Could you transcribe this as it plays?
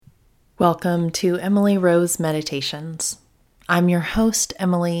Welcome to Emily Rose Meditations. I'm your host,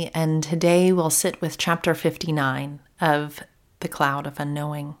 Emily, and today we'll sit with chapter 59 of The Cloud of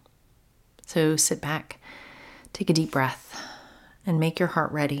Unknowing. So sit back, take a deep breath, and make your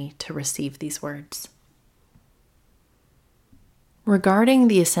heart ready to receive these words. Regarding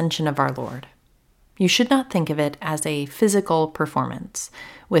the ascension of our Lord, you should not think of it as a physical performance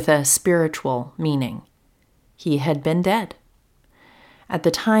with a spiritual meaning. He had been dead. At the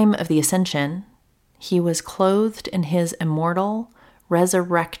time of the ascension, he was clothed in his immortal,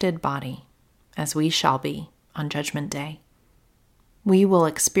 resurrected body, as we shall be on Judgment Day. We will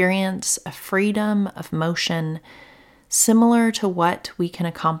experience a freedom of motion similar to what we can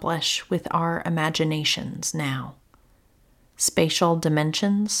accomplish with our imaginations now. Spatial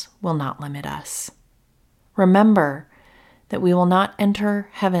dimensions will not limit us. Remember that we will not enter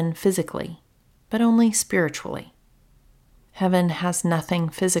heaven physically, but only spiritually. Heaven has nothing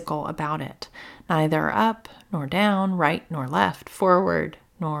physical about it, neither up nor down, right nor left, forward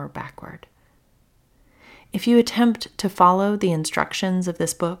nor backward. If you attempt to follow the instructions of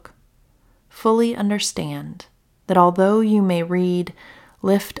this book, fully understand that although you may read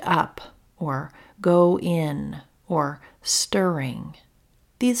lift up or go in or stirring,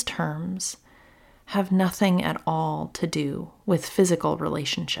 these terms have nothing at all to do with physical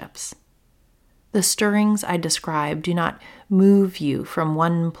relationships. The stirrings I describe do not move you from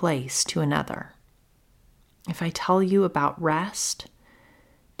one place to another. If I tell you about rest,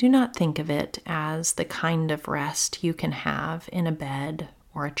 do not think of it as the kind of rest you can have in a bed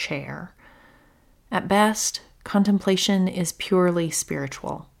or a chair. At best, contemplation is purely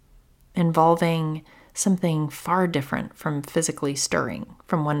spiritual, involving something far different from physically stirring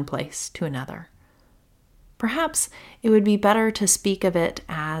from one place to another. Perhaps it would be better to speak of it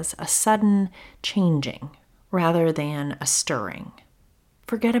as a sudden changing rather than a stirring.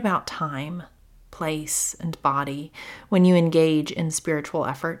 Forget about time, place, and body when you engage in spiritual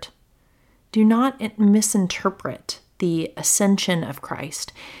effort. Do not misinterpret the ascension of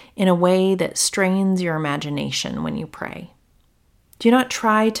Christ in a way that strains your imagination when you pray. Do not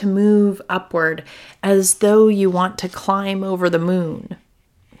try to move upward as though you want to climb over the moon.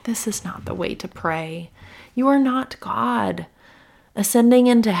 This is not the way to pray. You are not God. Ascending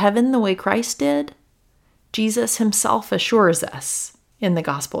into heaven the way Christ did, Jesus himself assures us in the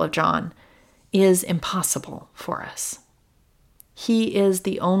Gospel of John, is impossible for us. He is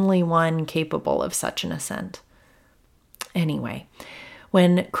the only one capable of such an ascent. Anyway,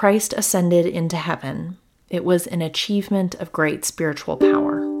 when Christ ascended into heaven, it was an achievement of great spiritual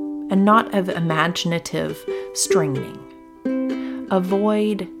power and not of imaginative straining.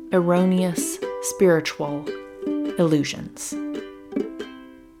 Avoid erroneous spiritual illusions.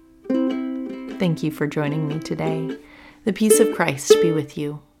 Thank you for joining me today. The peace of Christ be with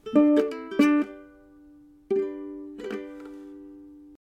you.